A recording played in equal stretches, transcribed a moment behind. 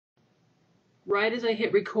right as I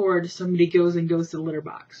hit record, somebody goes to the litter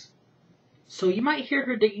box. So you might hear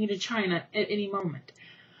her digging into China at any moment.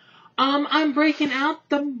 I'm breaking out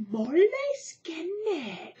the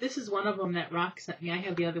MOLESKINE. This is one of them that Rock sent me. I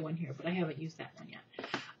have the other one here, but I haven't used that one yet.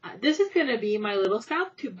 This is going to be my little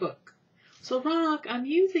South Tube book. So Rock, I'm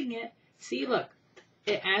using it. See, look.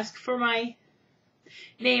 It asks for my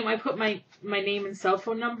name. I put my name and cell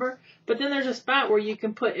phone number. But then there's a spot where you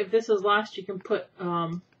can put, if this is lost, you can put,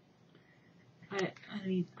 I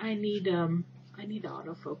need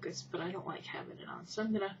autofocus, but I don't like having it on. So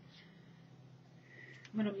I'm gonna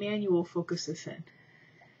manual focus this in.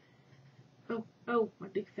 Oh, my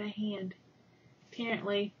big fat hand.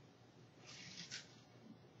 Apparently,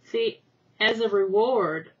 see, as a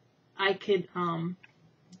reward, I could,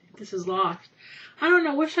 if this is lost. I don't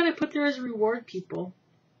know, what should I put there as a reward, people?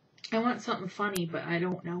 I want something funny, but I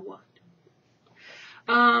don't know what.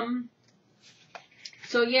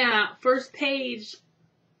 So yeah, first page,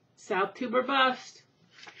 South Tube or Bust.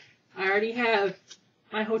 I already have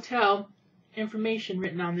my hotel information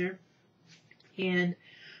written on there. And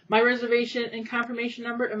my reservation and confirmation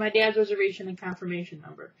number, and my dad's reservation and confirmation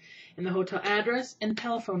number. And the hotel address and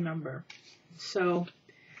telephone number. So,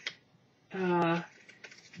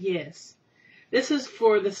 yes. This is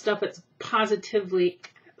for the stuff that's positively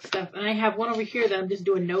stuff. And I have one over here that I'm just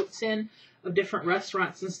doing notes in of different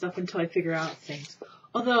restaurants and stuff until I figure out things.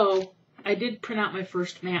 Although, I did print out my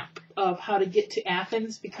first map of how to get to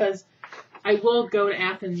Athens because I will go to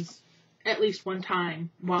Athens at least one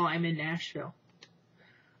time while I'm in Nashville.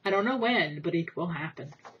 I don't know when, but it will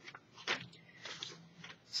happen.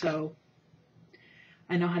 So,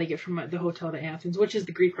 I know how to get from the hotel to Athens, which is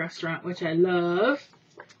the Greek restaurant, which I love.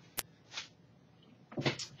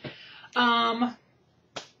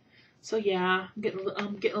 So yeah, I'm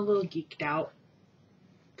getting a little geeked out.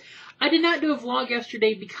 I did not do a vlog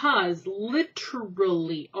yesterday because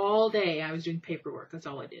literally all day I was doing paperwork. That's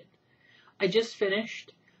all I did. I just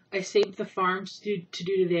finished. I saved the farms to do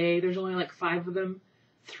today. There's only like 5 of them.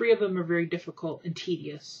 3 of them are very difficult and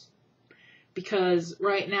tedious. Because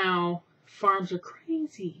right now, farms are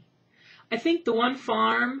crazy. I think the one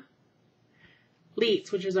farm,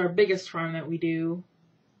 Leets, which is our biggest farm that we do,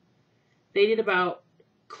 they did about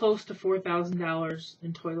close to $4,000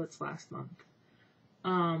 in toilets last month.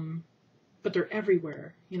 But they're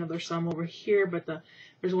everywhere. You know, there's some over here, but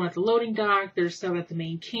there's one at the loading dock, there's some at the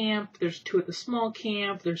main camp, there's 2 at the small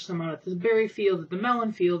camp, there's some out at the berry field, at the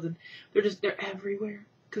melon field, and they're everywhere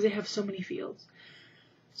because they have so many fields.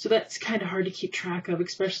 So that's kind of hard to keep track of,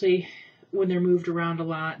 especially when they're moved around a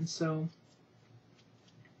lot, and so,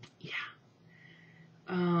 yeah.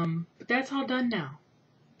 But that's all done now.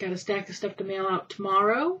 Got a stack of stuff to mail out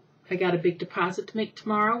tomorrow. I got a big deposit to make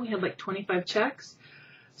tomorrow. We had like 25 checks.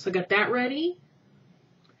 So I got that ready.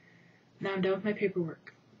 Now I'm done with my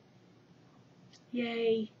paperwork.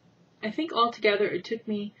 Yay. I think altogether it took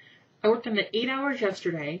me, I worked on it 8 hours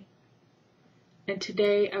yesterday. And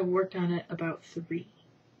today I worked on it about 3.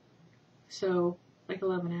 So like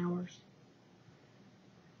 11 hours.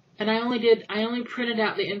 And I only printed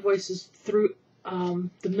out the invoices through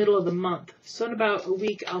the middle of the month. So in about a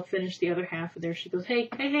week I'll finish the other half of there. She goes, hey.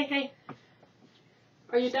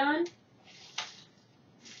 Are you done?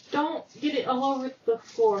 Don't get it all over the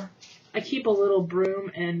floor. I keep a little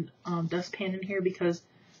broom and dustpan in here because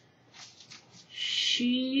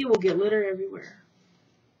she will get litter everywhere.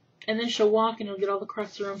 And then she'll walk and it'll get all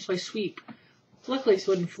across the room, so I sweep. Luckily it's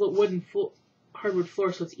wooden hardwood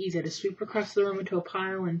floor, so it's easy. I just sweep across the room into a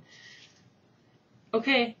pile and...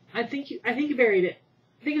 Okay, I think you buried it.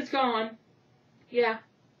 I think it's gone. Yeah.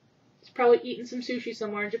 It's probably eating some sushi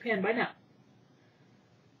somewhere in Japan by now.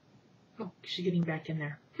 Oh, she's getting back in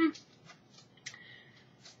there.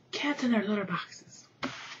 Cats in their litter boxes.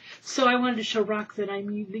 So I wanted to show Rock that I'm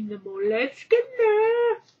using the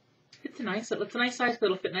MOLESKINE. It's a nice size, but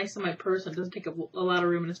it'll fit nice in my purse. And it doesn't take a lot of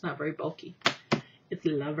room, and it's not very bulky. It's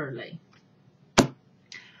lovely.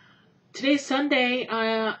 Today's Sunday.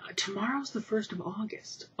 Tomorrow's the 1st of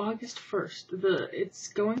August. August 1st. It's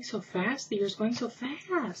going so fast. The year's going so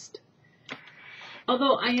fast.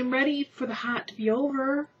 Although I am ready for the hot to be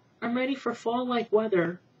over. I'm ready for fall-like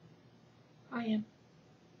weather. I am.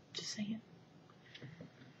 Just saying.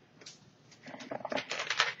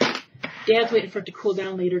 Dad's waiting for it to cool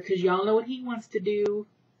down later because y'all know what he wants to do.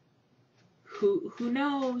 Who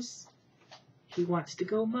knows? He wants to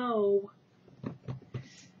go mow.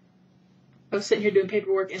 I was sitting here doing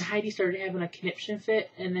paperwork and Heidi started having a conniption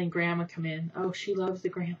fit and then Grandma come in. Oh, she loves the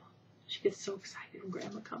Grandma. She gets so excited when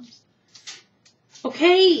Grandma comes.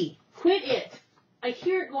 Okay, quit it. I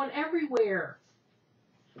hear it going everywhere.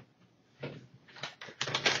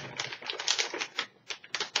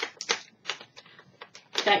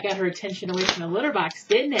 That got her attention away from the litter box,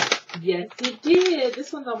 didn't it? Yes, it did.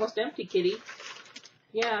 This one's almost empty, kitty.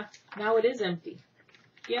 Yeah, now it is empty.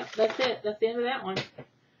 Yep, that's it. That's the end of that one.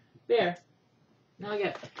 There. Now I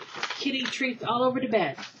got kitty treats all over the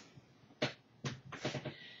bed.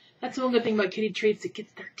 That's the one good thing about kitty treats. It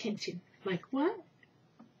gets their attention. Like, what?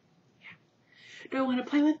 Yeah. Do I want to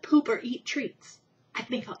play with poop or eat treats? I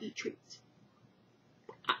think I'll eat treats.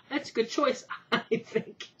 That's a good choice, I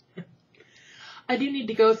think. I do need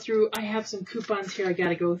to go through. I have some coupons here I got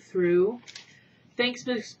to go through. Thanks,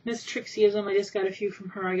 Miss Trixieism. I just got a few from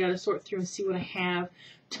her. I got to sort through and see what I have.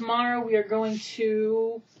 Tomorrow we are going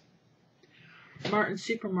to Martin's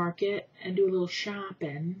Supermarket and do a little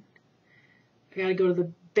shopping. I got to go to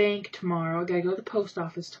the bank tomorrow. I got to go to the post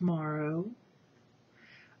office tomorrow.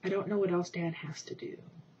 I don't know what else Dad has to do.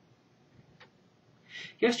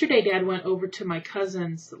 Yesterday, Dad went over to my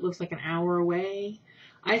cousin's that lives like an hour away.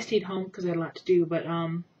 I stayed home because I had a lot to do, but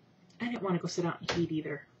I didn't want to go sit out and eat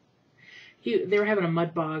either. They were having a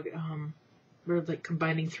mud bog. We were like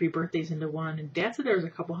combining 3 birthdays into one, and Dad said there was a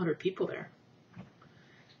couple hundred people there.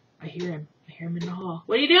 I hear him. I hear him in the hall.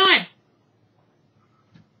 What are you doing?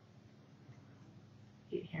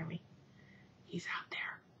 He didn't hear me. He's out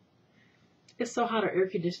there. It's so hot. Our air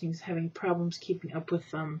conditioning is having problems keeping up with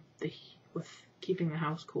keeping the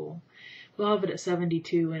house cool. We'll have it at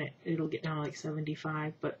 72, and it'll get down to like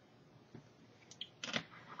 75. But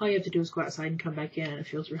all you have to do is go outside and come back in, and it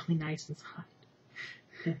feels really nice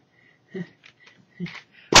inside.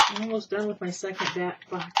 I'm almost done with my second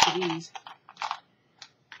box of these.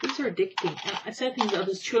 These are addicting. I said things, I'll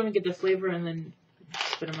just chew them and get the flavor and then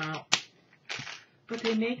spit them out. But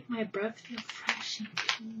they make my breath feel fresh and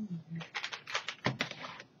clean.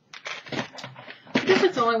 I guess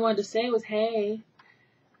that's all I wanted to say was hey.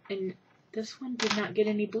 And this one did not get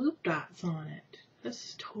any blue dots on it. This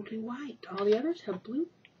is totally white. All the others have blue.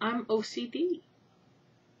 I'm OCD.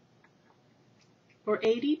 Or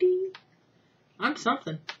ADD. I'm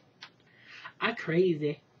something. I'm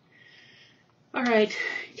crazy. Alright.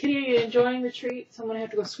 Kitty, are you enjoying the treats? I'm going to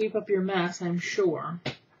have to go sweep up your mess, I'm sure.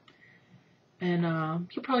 And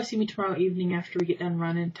you'll probably see me tomorrow evening after we get done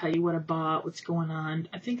running, tell you what I bought, what's going on.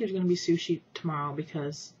 I think there's going to be sushi tomorrow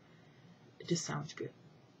because it just sounds good.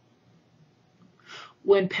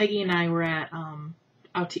 When Peggy and I were at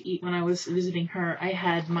out to eat, when I was visiting her, I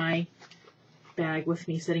had my bag with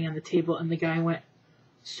me sitting on the table, and the guy went,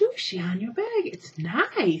 "Sushi on your bag? It's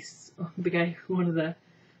nice." The guy, one of the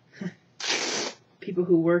people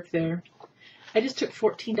who work there. I just took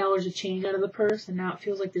 $14 of change out of the purse, and now it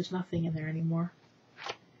feels like there's nothing in there anymore.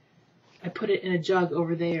 I put it in a jug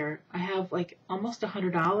over there. I have like almost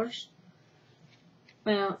 $100.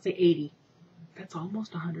 Well, let's say 80. That's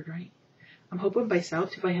almost 100, right? I'm hoping by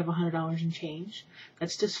South if I have $100 in change.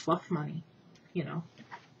 That's just fluff money, you know.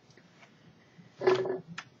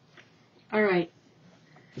 All right.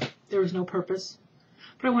 There was no purpose,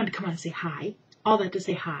 but I wanted to come on and say hi. All that to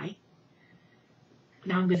say hi.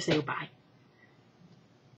 Now I'm going to say goodbye.